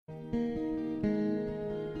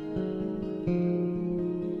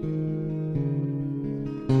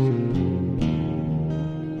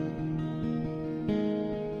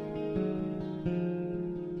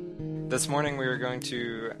This morning we are going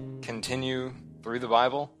to continue through the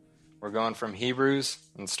Bible. We're going from Hebrews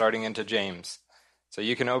and starting into James. So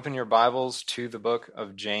you can open your Bibles to the book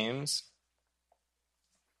of James.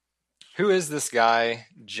 Who is this guy,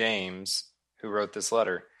 James, who wrote this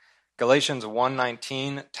letter? Galatians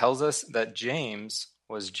 1:19 tells us that James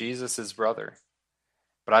was Jesus' brother.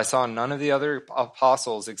 But I saw none of the other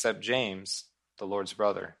apostles except James, the Lord's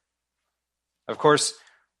brother. Of course,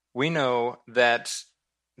 we know that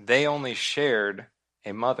they only shared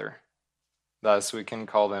a mother. Thus, we can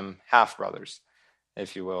call them half-brothers,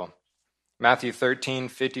 if you will. Matthew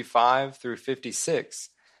 13:55 through 56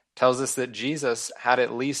 tells us that Jesus had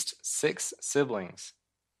at least 6 siblings,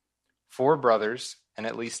 4 brothers, and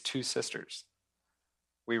at least 2 sisters.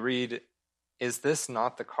 We read, "Is this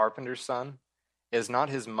not the carpenter's son? Is not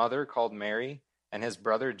his mother called Mary, and his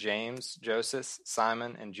brother James, Joseph,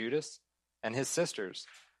 Simon, and Judas? And his sisters,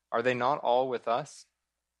 are they not all with us?"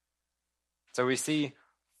 So we see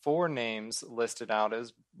 4 names listed out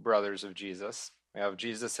as brothers of Jesus. We have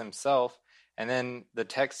Jesus himself, and then the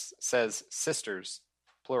text says sisters,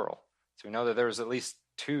 plural. So we know that there was at least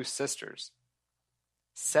 2 sisters.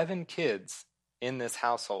 7 kids in this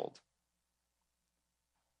household.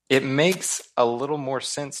 It makes a little more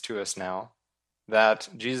sense to us now that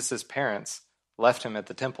Jesus' parents left him at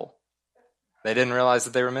the temple. They didn't realize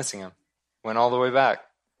that they were missing him. Went all the way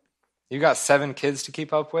back. You got 7 kids to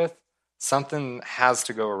keep up with? Something has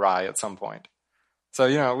to go awry at some point.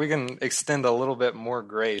 So, we can extend a little bit more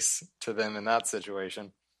grace to them in that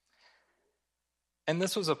situation. And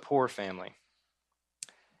this was a poor family.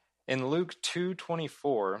 In Luke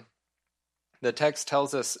 2:24, the text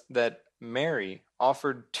tells us that Mary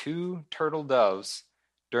offered 2 turtle doves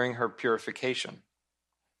during her purification.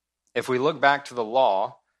 If we look back to the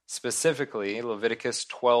law, specifically Leviticus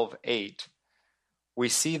 12:8, we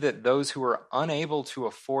see that those who were unable to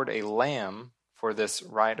afford a lamb for this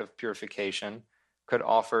rite of purification could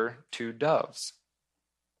offer 2 doves.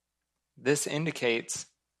 This indicates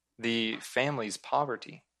the family's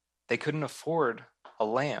poverty. They couldn't afford a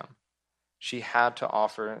lamb. She had to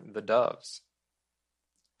offer the doves.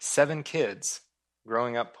 7 kids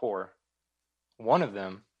growing up poor. One of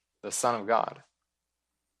them, the Son of God.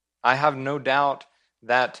 I have no doubt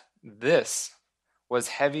that this was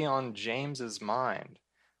heavy on James's mind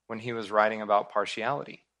when he was writing about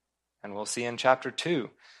partiality. And we'll see in chapter 2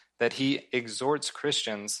 that he exhorts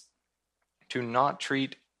Christians to not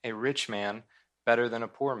treat a rich man better than a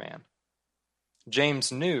poor man.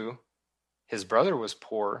 James knew his brother was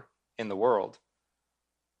poor in the world,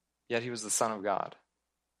 yet he was the Son of God.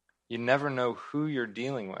 You never know who you're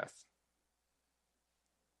dealing with.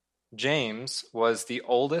 James was the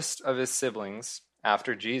oldest of his siblings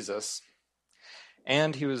after Jesus,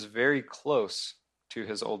 and he was very close to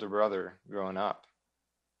his older brother growing up.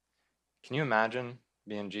 Can you imagine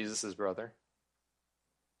being Jesus' brother?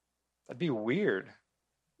 That'd be weird.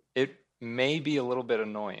 It may be a little bit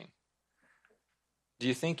annoying. Do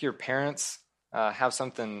you think your parents have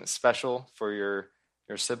something special for your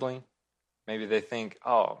sibling? Maybe they think,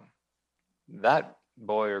 oh, that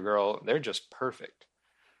boy or girl, they're just perfect.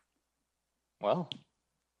 Well,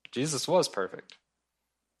 Jesus was perfect.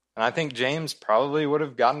 And I think James probably would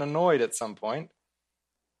have gotten annoyed at some point.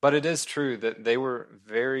 But it is true that they were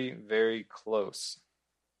very, very close.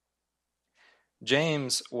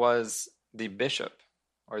 James was the bishop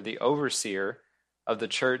or the overseer of the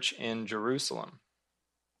church in Jerusalem.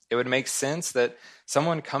 It would make sense that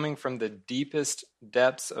someone coming from the deepest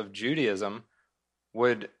depths of Judaism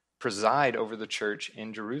would preside over the church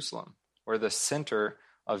in Jerusalem, where the center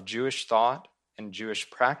of Jewish thought and Jewish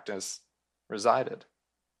practice resided.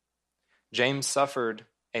 James suffered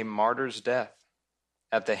a martyr's death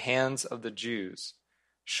at the hands of the Jews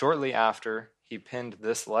shortly after he penned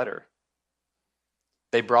this letter.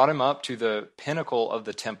 They brought him up to the pinnacle of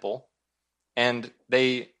the temple, and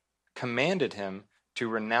they commanded him to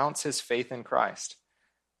renounce his faith in Christ,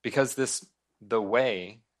 because this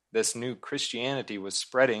new Christianity was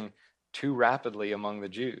spreading too rapidly among the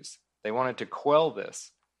Jews. They wanted to quell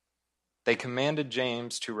this. They commanded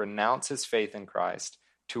James to renounce his faith in Christ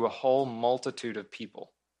to a whole multitude of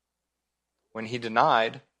people. When he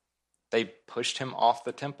denied, they pushed him off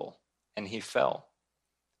the temple, and he fell.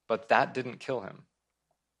 But that didn't kill him.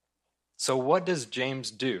 So what does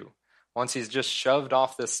James do once he's just shoved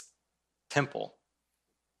off this temple?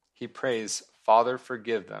 He prays, "Father,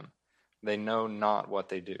 forgive them. They know not what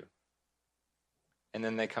they do." And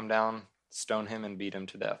then they come down, stone him, and beat him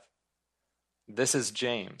to death. This is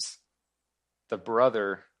James, the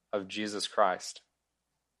brother of Jesus Christ.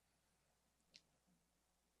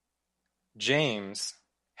 James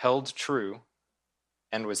held true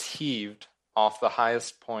and was heaved off the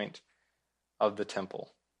highest point of the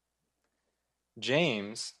temple.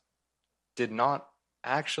 James did not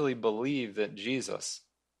actually believe that Jesus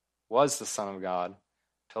was the Son of God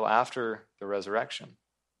till after the resurrection.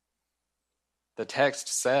 The text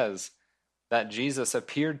says that Jesus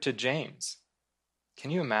appeared to James.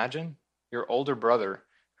 Can you imagine your older brother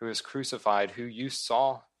who is crucified, who you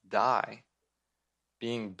saw die,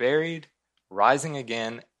 being buried, rising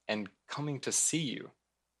again, and coming to see you?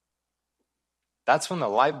 That's when the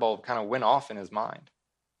light bulb kind of went off in his mind.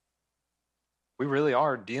 We really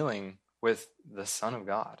are dealing with the Son of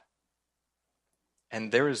God.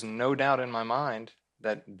 And there is no doubt in my mind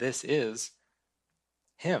that this is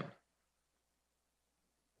him.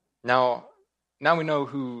 Now we know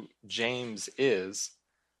who James is,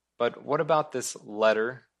 but what about this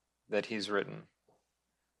letter that he's written?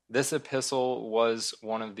 This epistle was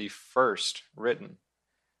one of the first written.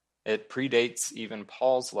 It predates even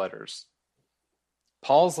Paul's letters.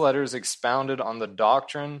 Paul's letters expounded on the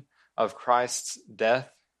doctrine of Christ's death,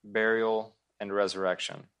 burial, and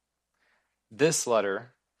resurrection. This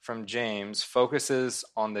letter from James focuses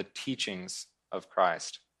on the teachings of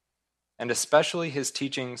Christ, and especially his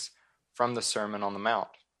teachings from the Sermon on the Mount.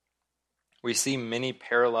 We see many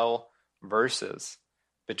parallel verses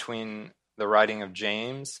between the writing of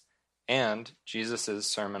James and Jesus'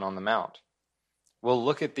 Sermon on the Mount. We'll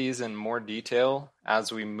look at these in more detail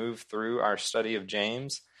as we move through our study of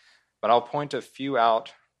James, but I'll point a few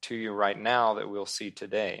out to you right now that we'll see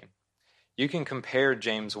today. You can compare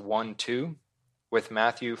James 1:2 with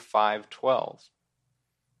Matthew 5:12.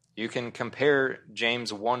 You can compare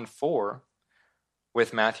James 1:4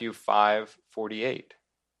 with Matthew 5:48.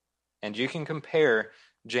 And you can compare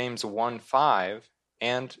James 1:5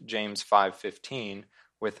 and James 5:15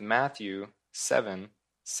 with Matthew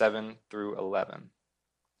 7:7 through 11.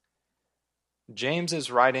 James is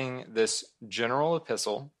writing this general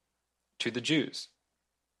epistle to the Jews.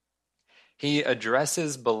 He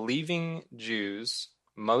addresses believing Jews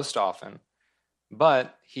most often,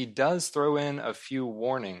 but he does throw in a few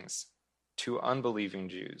warnings to unbelieving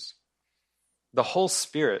Jews. The whole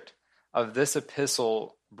spirit of this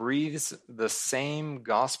epistle breathes the same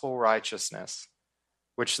gospel righteousness,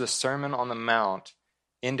 which the Sermon on the Mount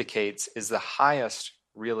indicates is the highest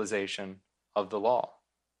realization of the law.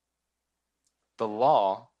 The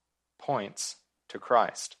law points to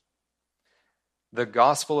Christ. The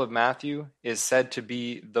Gospel of Matthew is said to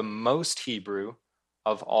be the most Hebrew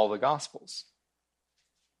of all the Gospels.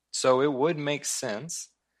 So it would make sense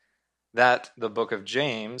that the book of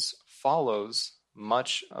James follows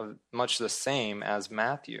much the same as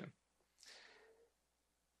Matthew.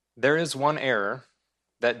 There is one error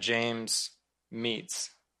that James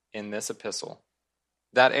meets in this epistle.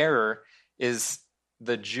 That error is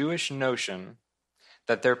the Jewish notion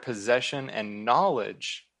that their possession and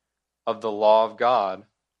knowledge of the law of God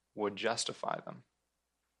would justify them.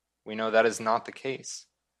 We know that is not the case.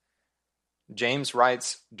 James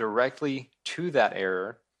writes directly to that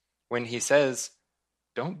error when he says,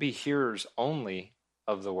 "Don't be hearers only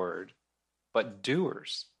of the word, but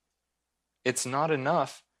doers." It's not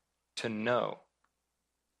enough to know.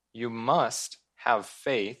 You must have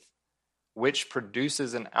faith, which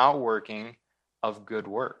produces an outworking of good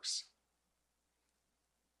works.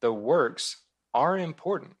 The works are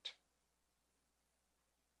important.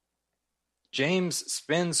 James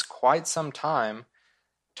spends quite some time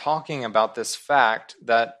talking about this fact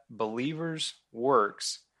that believers'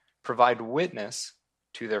 works provide witness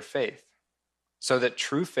to their faith, so that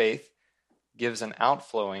true faith gives an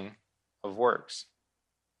outflowing of works.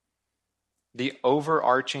 The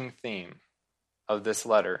overarching theme of this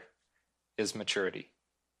letter is maturity.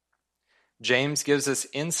 James gives us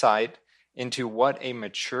insight into what a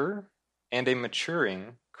mature and a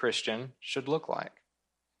maturing Christian should look like.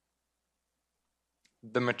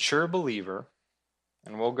 The mature believer,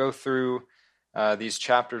 and we'll go through these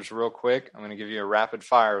chapters real quick. I'm going to give you a rapid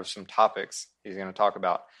fire of some topics he's going to talk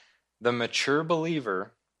about. The mature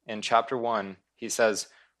believer, in chapter 1, he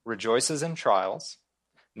says, rejoices in trials,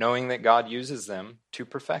 knowing that God uses them to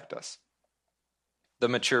perfect us. The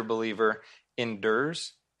mature believer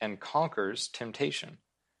endures and conquers temptation.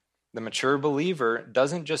 The mature believer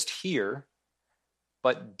doesn't just hear,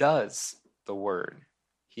 but does the word.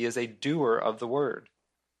 He is a doer of the word.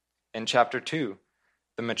 In chapter 2,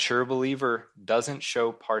 the mature believer doesn't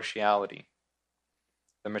show partiality.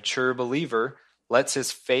 The mature believer lets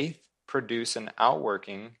his faith produce an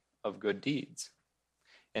outworking of good deeds.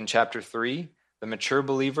 In chapter 3, the mature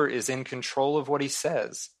believer is in control of what he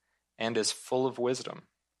says and is full of wisdom.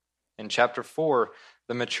 In chapter 4,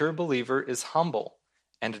 the mature believer is humble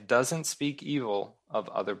and doesn't speak evil of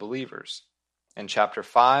other believers. In chapter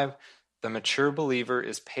 5, the mature believer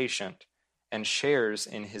is patient and shares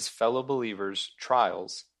in his fellow believers'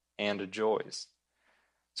 trials and joys.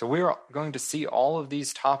 So we are going to see all of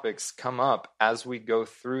these topics come up as we go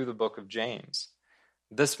through the book of James.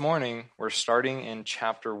 This morning, we're starting in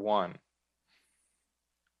chapter 1.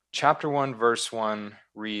 Chapter 1, verse 1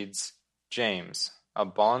 reads, James, a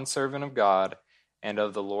bondservant of God and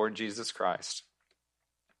of the Lord Jesus Christ,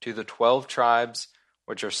 to the 12 tribes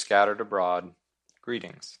which are scattered abroad,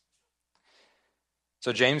 greetings.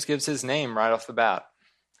 So James gives his name right off the bat,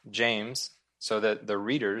 James, so that the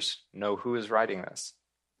readers know who is writing this.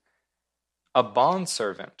 A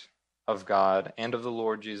bondservant of God and of the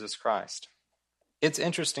Lord Jesus Christ. It's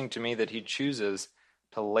interesting to me that he chooses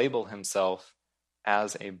to label himself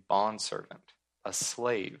as a bondservant, a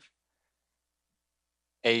slave.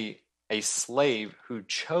 A slave who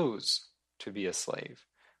chose to be a slave,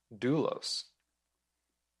 doulos.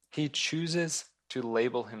 He chooses to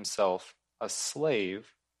label himself a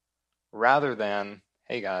slave rather than,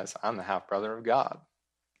 hey guys, I'm the half-brother of God.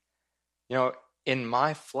 You know, in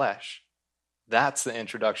my flesh, that's the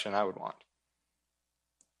introduction I would want.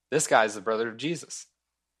 This guy's the brother of Jesus.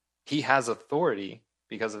 He has authority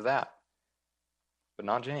because of that. But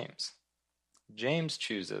not James. James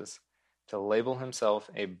chooses to label himself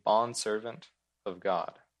a bondservant of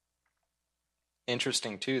God.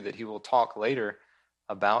 Interesting, too, that he will talk later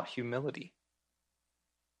about humility.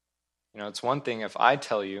 You know, it's one thing if I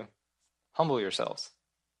tell you, humble yourselves.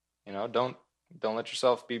 You know, don't let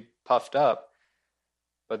yourself be puffed up.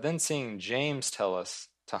 But then seeing James tell us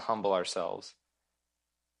to humble ourselves,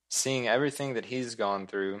 seeing everything that he's gone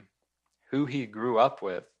through, who he grew up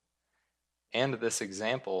with, and this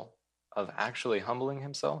example of actually humbling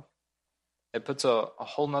himself, it puts a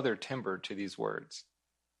whole nother timbre to these words.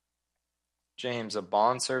 James, a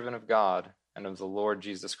bondservant of God and of the Lord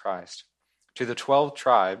Jesus Christ, to the 12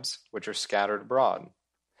 tribes which are scattered abroad.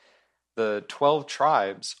 The 12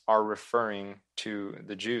 tribes are referring to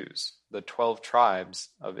the Jews, the 12 tribes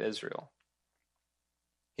of Israel.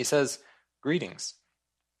 He says, greetings.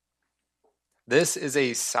 This is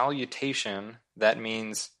a salutation that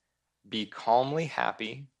means be calmly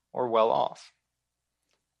happy or well off.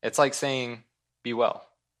 It's like saying, be well.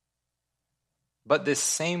 But this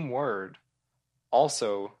same word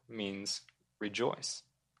also means rejoice.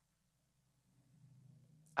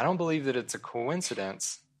 I don't believe that it's a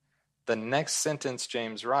coincidence. The next sentence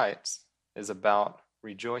James writes is about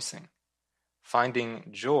rejoicing, finding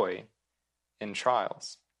joy in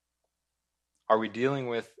trials. Are we dealing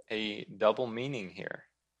with a double meaning here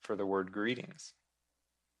for the word greetings?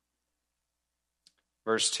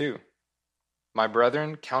 Verse 2, my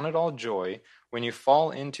brethren, count it all joy when you fall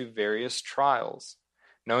into various trials,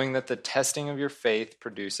 knowing that the testing of your faith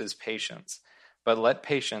produces patience. But let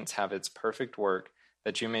patience have its perfect work,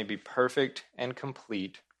 that you may be perfect and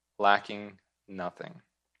complete, lacking nothing.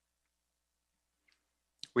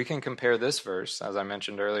 We can compare this verse, as I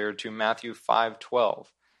mentioned earlier, to Matthew 5:12.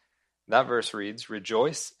 That verse reads,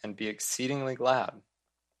 rejoice and be exceedingly glad,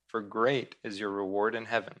 for great is your reward in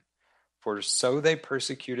heaven. For so they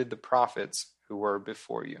persecuted the prophets who were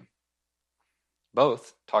before you.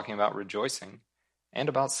 Both talking about rejoicing and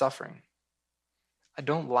about suffering. I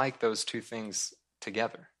don't like those two things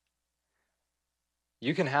together.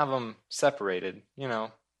 You can have them separated. You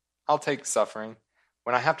know, I'll take suffering.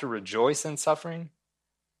 When I have to rejoice in suffering,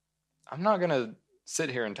 I'm not going to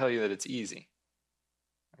sit here and tell you that it's easy.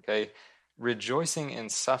 Okay? Rejoicing in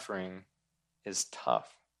suffering is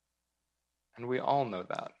tough. And we all know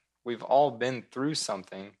that. We've all been through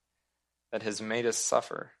something that has made us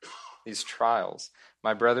suffer, these trials.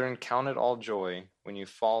 My brethren, count it all joy when you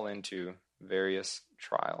fall into various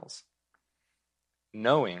trials,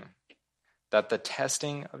 knowing that the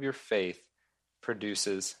testing of your faith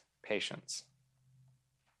produces patience.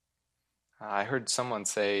 I heard someone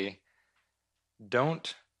say,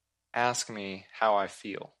 don't ask me how I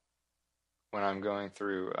feel when I'm going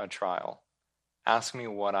through a trial. Ask me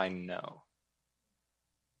what I know.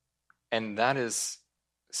 And that is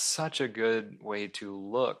such a good way to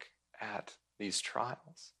look at these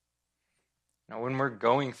trials. Now, when we're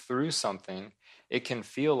going through something, it can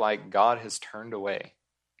feel like God has turned away.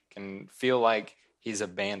 It can feel like he's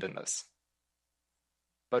abandoned us.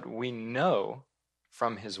 But we know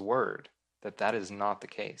from his word that that is not the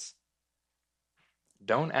case.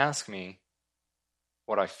 Don't ask me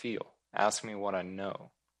what I feel. Ask me what I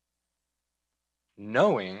know.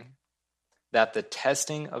 Knowing that the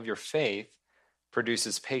testing of your faith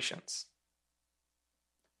produces patience.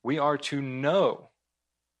 We are to know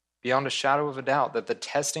beyond a shadow of a doubt that the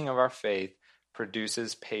testing of our faith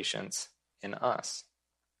produces patience in us.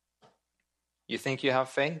 You think you have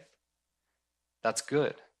faith? That's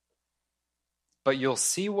good. But you'll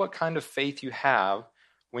see what kind of faith you have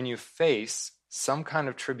when you face some kind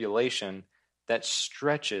of tribulation that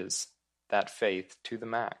stretches that faith to the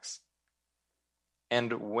max.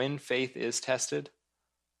 And when faith is tested,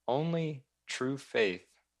 only true faith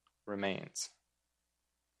remains.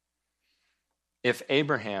 If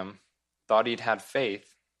Abraham thought he'd had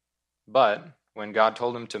faith, but when God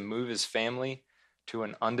told him to move his family to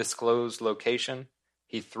an undisclosed location,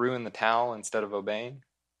 he threw in the towel instead of obeying,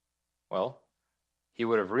 well, he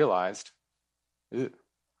would have realized,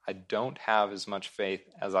 I don't have as much faith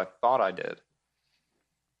as I thought I did.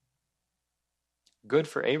 Good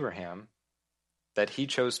for Abraham that he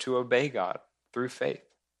chose to obey God through faith.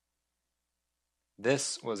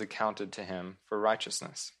 This was accounted to him for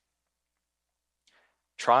righteousness.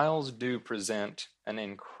 Trials do present an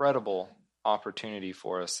incredible opportunity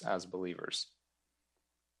for us as believers.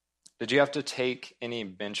 Did you have to take any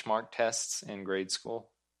benchmark tests in grade school?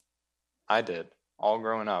 I did. All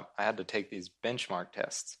growing up, I had to take these benchmark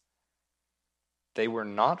tests. They were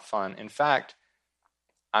not fun. In fact,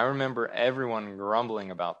 I remember everyone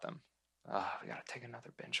grumbling about them. We got to take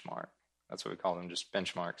another benchmark. That's what we call them, just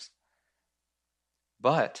benchmarks.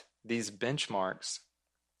 But these benchmarks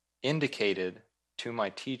indicated to my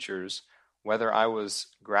teachers whether I was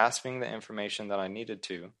grasping the information that I needed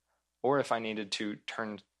to, or if I needed to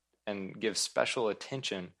turn and give special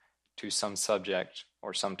attention to some subject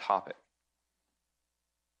or some topic.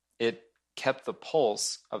 It kept the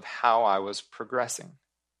pulse of how I was progressing.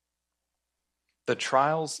 The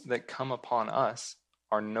trials that come upon us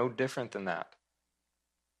are no different than that.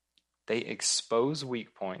 They expose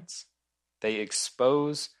weak points. They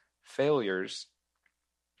expose failures.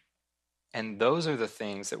 And those are the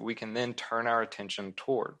things that we can then turn our attention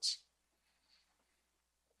towards.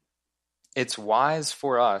 It's wise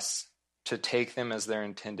for us to take them as they're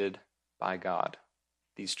intended by God.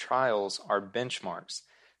 These trials are benchmarks.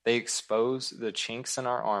 They expose the chinks in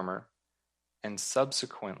our armor and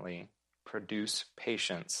subsequently produce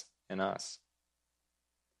patience in us.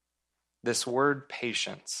 This word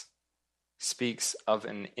patience speaks of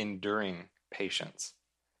an enduring patience.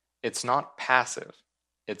 It's not passive,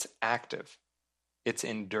 it's active. It's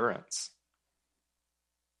endurance.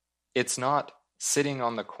 It's not sitting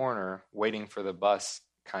on the corner waiting for the bus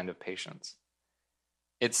kind of patience.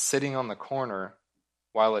 It's sitting on the corner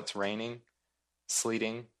while it's raining,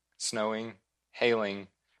 sleeting, snowing, hailing,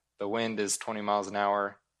 the wind is 20 miles an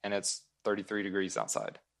hour, and it's 33 degrees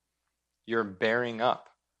outside. You're bearing up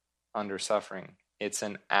under suffering. It's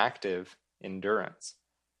an active endurance.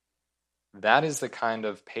 That is the kind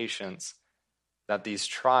of patience that these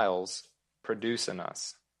trials produce in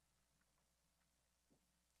us.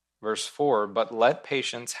 Verse 4, but let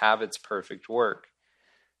patience have its perfect work,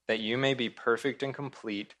 that you may be perfect and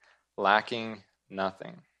complete, lacking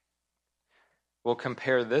nothing. We'll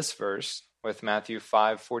compare this verse with Matthew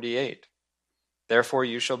 5:48. Therefore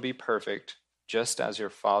you shall be perfect, just as your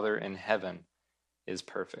Father in heaven is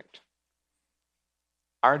perfect.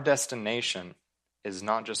 Our destination is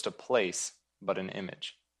not just a place, but an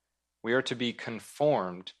image. We are to be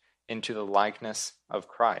conformed into the likeness of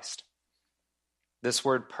Christ. This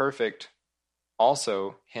word perfect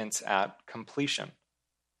also hints at completion.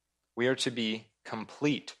 We are to be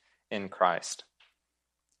complete in Christ.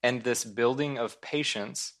 And this building of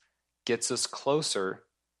patience gets us closer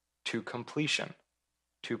to completion,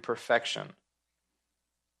 to perfection,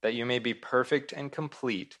 that you may be perfect and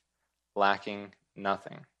complete, lacking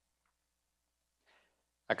nothing.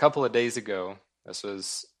 A couple of days ago, this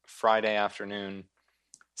was Friday afternoon,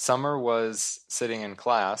 Summer was sitting in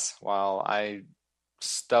class while I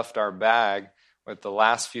stuffed our bag with the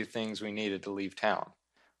last few things we needed to leave town.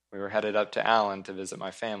 We were headed up to Allen to visit my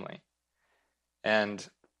family. And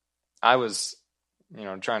I was,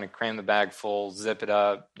 trying to cram the bag full, zip it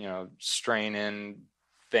up, strain in,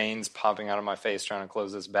 veins popping out of my face trying to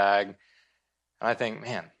close this bag. And I think,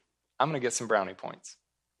 man, I'm going to get some brownie points.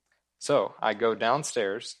 So I go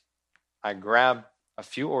downstairs, I grab a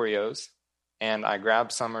few Oreos, and I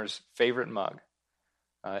grab Summer's favorite mug.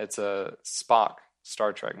 It's a Spock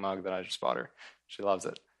Star Trek mug that I just bought her. She loves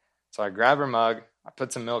it. So I grab her mug, I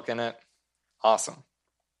put some milk in it. Awesome.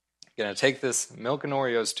 Gonna take this milk and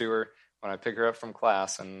Oreos to her when I pick her up from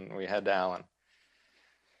class and we head to Allen.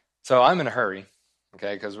 So I'm in a hurry,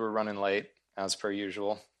 okay, because we're running late as per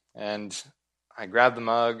usual. And I grab the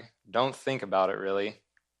mug, don't think about it really,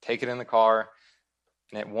 take it in the car,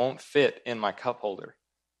 and it won't fit in my cup holder.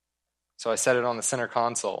 So I set it on the center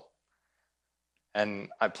console. And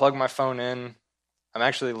I plug my phone in, I'm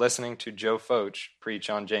actually listening to Joe Focht preach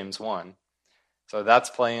on James 1. So that's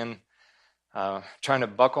playing, trying to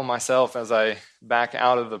buckle myself as I back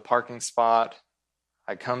out of the parking spot.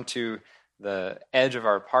 I come to the edge of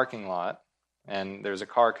our parking lot, and there's a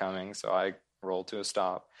car coming, so I roll to a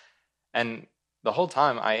stop. And the whole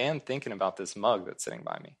time, I am thinking about this mug that's sitting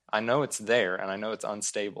by me. I know it's there, and I know it's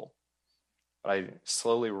unstable. But I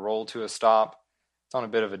slowly roll to a stop. It's on a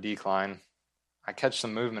bit of a decline. I catch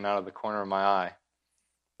some movement out of the corner of my eye.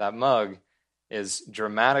 That mug is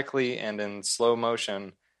dramatically and in slow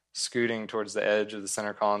motion scooting towards the edge of the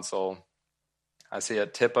center console. I see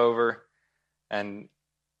it tip over, and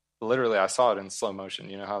literally I saw it in slow motion.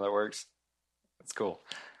 You know how that works? It's cool.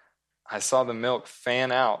 I saw the milk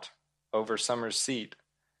fan out over Summer's seat,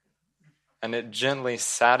 and it gently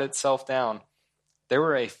sat itself down. There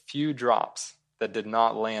were a few drops that did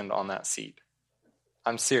not land on that seat.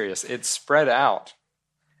 I'm serious. It spread out,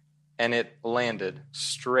 and it landed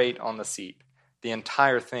straight on the seat. The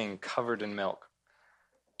entire thing covered in milk.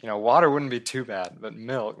 You know, water wouldn't be too bad, but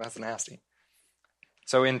milk, that's nasty.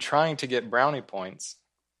 So in trying to get brownie points,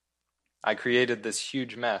 I created this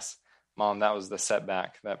huge mess. Mom, that was the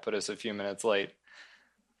setback that put us a few minutes late.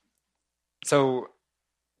 So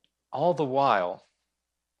all the while,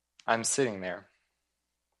 I'm sitting there.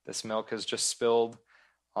 This milk has just spilled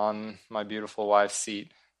on my beautiful wife's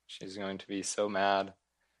seat. She's going to be so mad.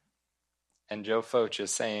 And Joe Focht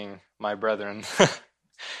is saying, my brethren,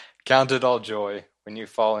 count it all joy when you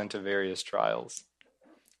fall into various trials,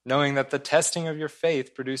 knowing that the testing of your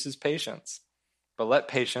faith produces patience. But let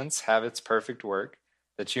patience have its perfect work,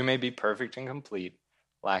 that you may be perfect and complete,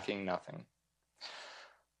 lacking nothing.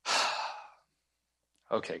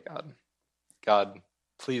 Okay, God. God,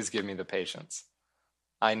 please give me the patience.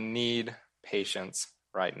 I need patience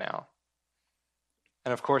right now.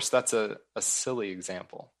 And of course, that's a silly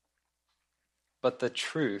example. But the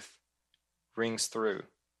truth rings through.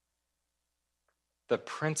 The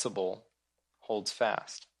principle holds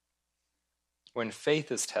fast. When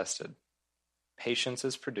faith is tested, patience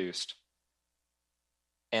is produced,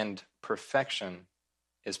 and perfection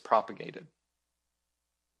is propagated.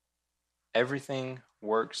 Everything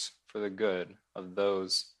works for the good of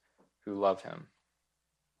those who love him.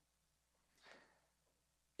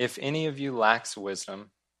 If any of you lacks wisdom,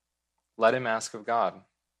 let him ask of God,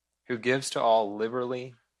 who gives to all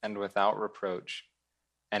liberally and without reproach,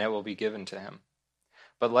 and it will be given to him.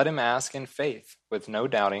 But let him ask in faith, with no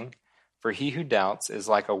doubting, for he who doubts is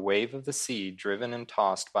like a wave of the sea driven and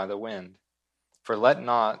tossed by the wind. For let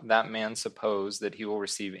not that man suppose that he will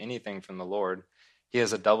receive anything from the Lord. He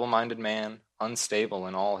is a double-minded man, unstable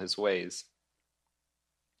in all his ways.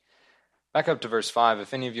 Back up to verse 5.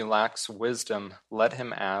 If any of you lacks wisdom, let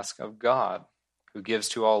him ask of God, who gives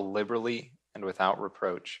to all liberally and without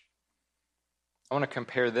reproach. I want to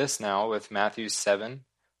compare this now with Matthew 7,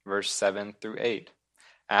 verse 7 through 8.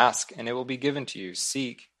 Ask, and it will be given to you.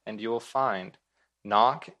 Seek, and you will find.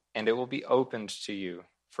 Knock, and it will be opened to you.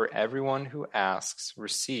 For everyone who asks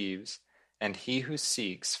receives, and he who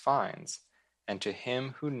seeks finds, and to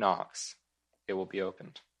him who knocks it will be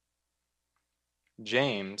opened.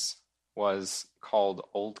 James was called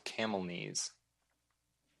Old Camel Knees.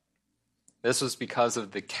 This was because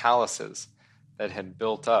of the calluses that had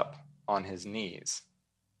built up on his knees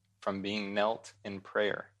from being knelt in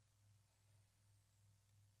prayer.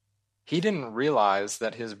 He didn't realize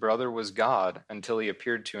that his brother was God until he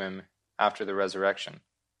appeared to him after the resurrection.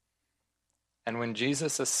 And when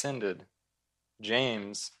Jesus ascended,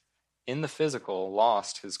 James, in the physical,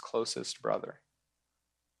 lost his closest brother.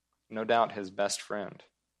 No doubt his best friend.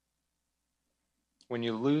 When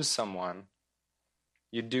you lose someone,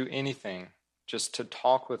 you'd do anything just to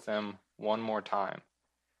talk with them one more time,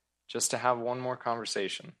 just to have one more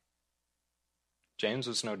conversation. James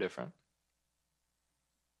was no different.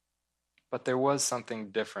 But there was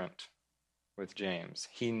something different with James.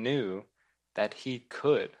 He knew that he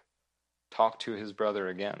could talk to his brother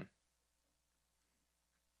again.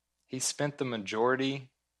 He spent the majority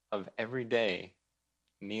of every day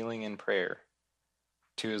kneeling in prayer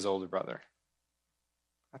to his older brother.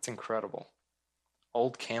 That's incredible.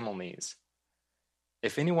 Old camel knees.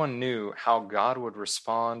 If anyone knew how God would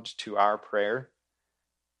respond to our prayer,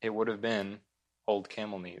 it would have been old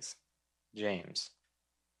camel knees, James.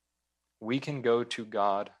 We can go to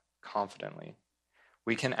God confidently.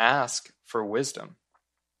 We can ask for wisdom.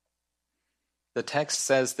 The text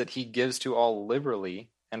says that he gives to all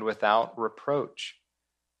liberally and without reproach.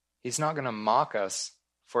 He's not going to mock us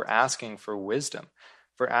for asking for wisdom,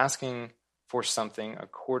 for asking for something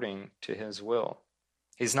according to his will.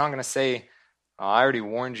 He's not going to say, I already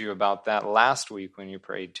warned you about that last week when you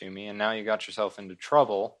prayed to me, and now you got yourself into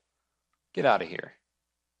trouble. Get out of here.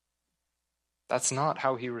 That's not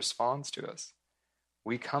how he responds to us.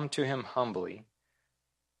 We come to him humbly,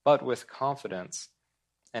 but with confidence,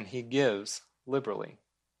 and he gives liberally,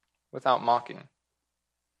 without mocking.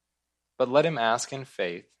 But let him ask in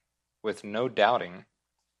faith, with no doubting,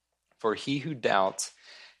 for he who doubts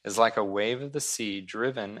is like a wave of the sea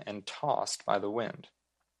driven and tossed by the wind.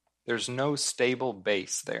 There's no stable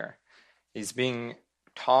base there. He's being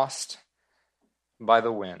tossed by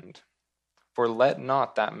the wind. For let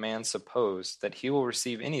not that man suppose that he will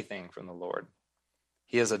receive anything from the Lord.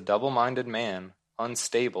 He is a double-minded man,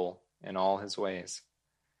 unstable in all his ways.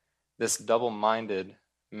 This double-minded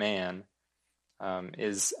man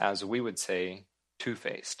is, as we would say,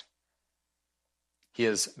 two-faced. He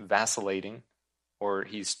is vacillating, or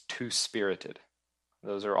he's two-spirited.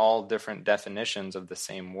 Those are all different definitions of the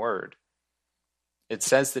same word. It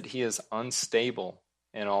says that he is unstable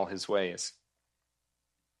in all his ways.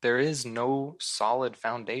 There is no solid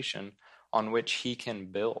foundation on which he can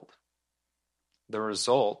build. The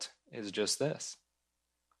result is just this: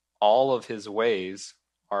 all of his ways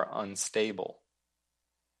are unstable.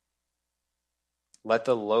 Let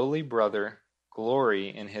the lowly brother glory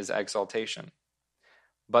in his exaltation,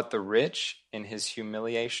 but the rich in his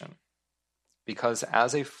humiliation, because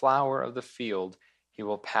as a flower of the field he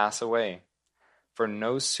will pass away. For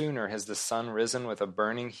no sooner has the sun risen with a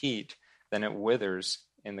burning heat than it withers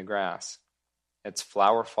in the grass. Its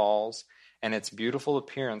flower falls, and its beautiful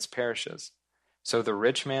appearance perishes. So the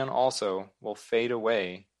rich man also will fade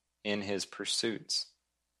away in his pursuits.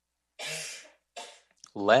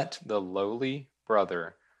 Let the lowly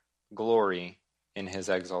brother glory in his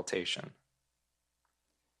exaltation.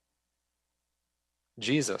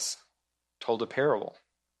 Jesus told a parable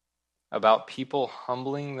about people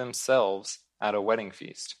humbling themselves at a wedding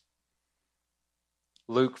feast.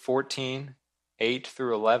 Luke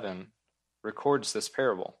 14:8-11 records this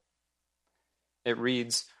parable. It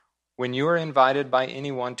reads, "When you are invited by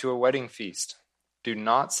anyone to a wedding feast, do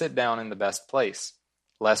not sit down in the best place,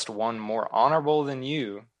 lest one more honorable than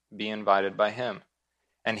you be invited by him.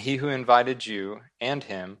 And he who invited you and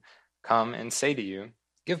him come and say to you,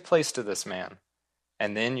 'Give place to this man.'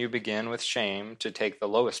 And then you begin with shame to take the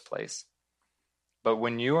lowest place. But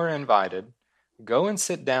when you are invited, go and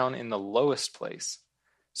sit down in the lowest place,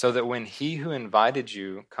 so that when he who invited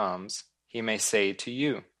you comes, he may say to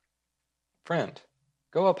you, 'Friend,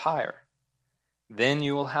 go up higher.' Then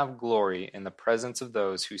you will have glory in the presence of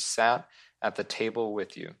those who sat at the table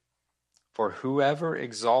with you. For whoever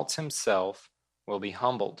exalts himself will be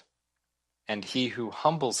humbled, and he who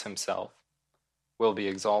humbles himself will be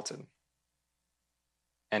exalted."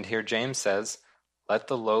 And here James says, "Let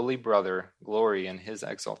the lowly brother glory in his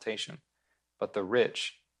exaltation, but the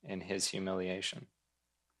rich in his humiliation."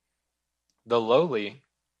 The lowly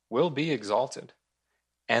will be exalted,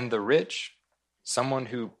 and the rich, someone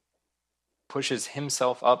who pushes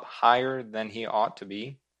himself up higher than he ought to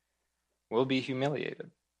be, will be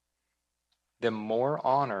humiliated. The more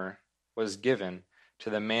honor was given to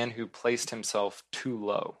the man who placed himself too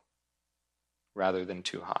low rather than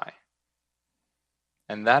too high.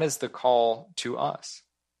 And that is the call to us.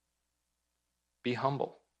 Be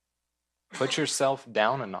humble. Put yourself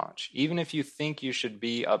down a notch. Even if you think you should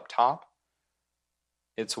be up top,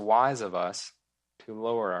 it's wise of us to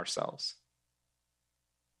lower ourselves.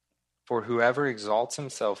 For whoever exalts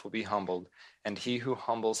himself will be humbled, and he who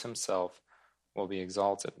humbles himself will be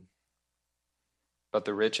exalted. But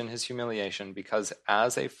the rich in his humiliation, because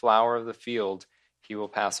as a flower of the field he will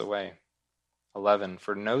pass away. 11.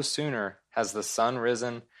 For no sooner has the sun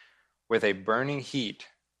risen with a burning heat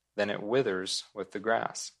than it withers with the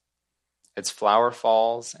grass. Its flower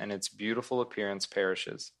falls, and its beautiful appearance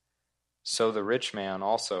perishes. So the rich man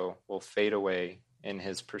also will fade away in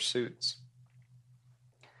his pursuits.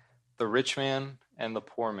 The rich man and the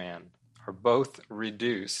poor man are both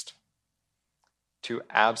reduced to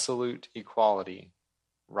absolute equality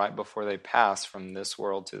right before they pass from this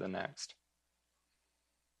world to the next.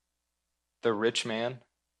 The rich man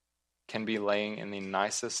can be laying in the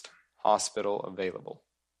nicest hospital available.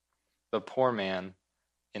 The poor man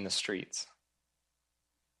in the streets.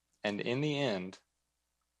 And in the end,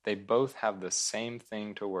 they both have the same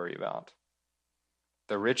thing to worry about.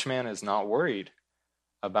 The rich man is not worried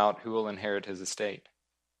about who will inherit his estate.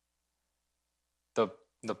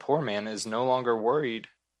 The poor man is no longer worried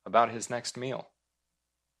about his next meal.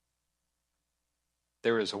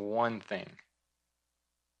 There is one thing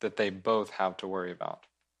that they both have to worry about.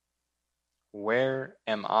 Where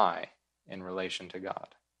am I in relation to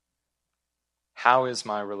God? How is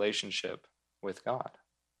my relationship with God?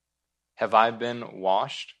 Have I been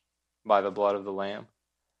washed by the blood of the Lamb,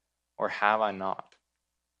 or have I not?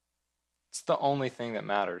 It's the only thing that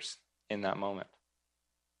matters in that moment.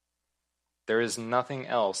 There is nothing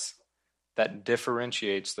else that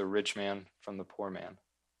differentiates the rich man from the poor man.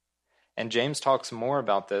 And James talks more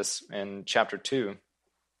about this in chapter 2.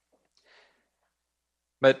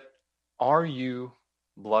 But are you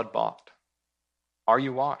blood-bought? Are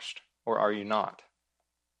you washed, or are you not?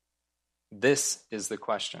 This is the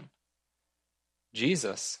question.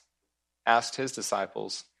 Jesus asked his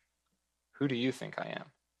disciples, "Who do you think I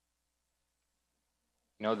am?"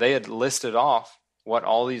 You know, they had listed off what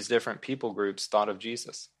all these different people groups thought of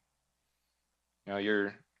Jesus. You know,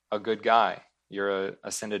 you're a good guy. You're a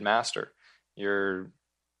ascended master. You're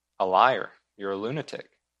a liar. You're a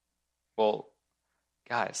lunatic. Well,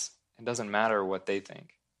 guys, it doesn't matter what they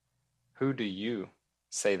think. Who do you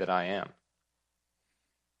say that I am?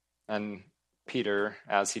 And Peter,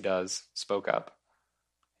 as he does, spoke up.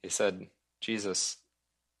 He said, "Jesus,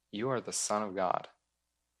 you are the Son of God,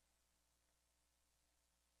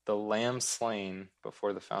 the Lamb slain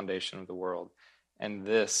before the foundation of the world." And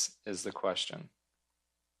this is the question.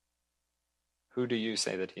 Who do you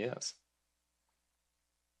say that he is?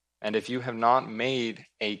 And if you have not made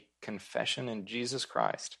a confession in Jesus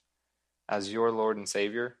Christ as your Lord and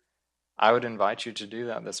Savior, I would invite you to do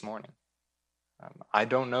that this morning. I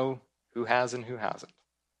don't know who has and who hasn't,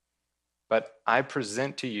 but I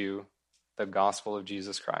present to you the gospel of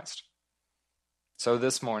Jesus Christ. So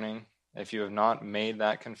this morning, if you have not made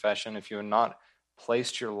that confession, if you have not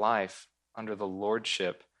placed your life under the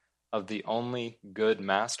lordship of the only good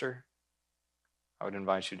master, I would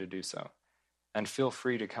invite you to do so. And feel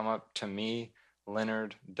free to come up to me,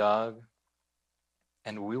 Leonard, Doug,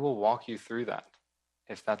 and we will walk you through that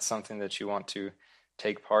if that's something that you want to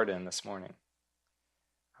take part in this morning.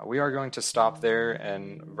 We are going to stop there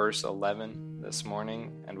in verse 11 this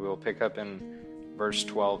morning, and we will pick up in verse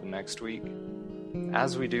 12 next week.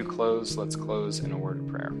 As we do close, let's close in a word of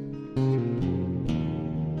prayer.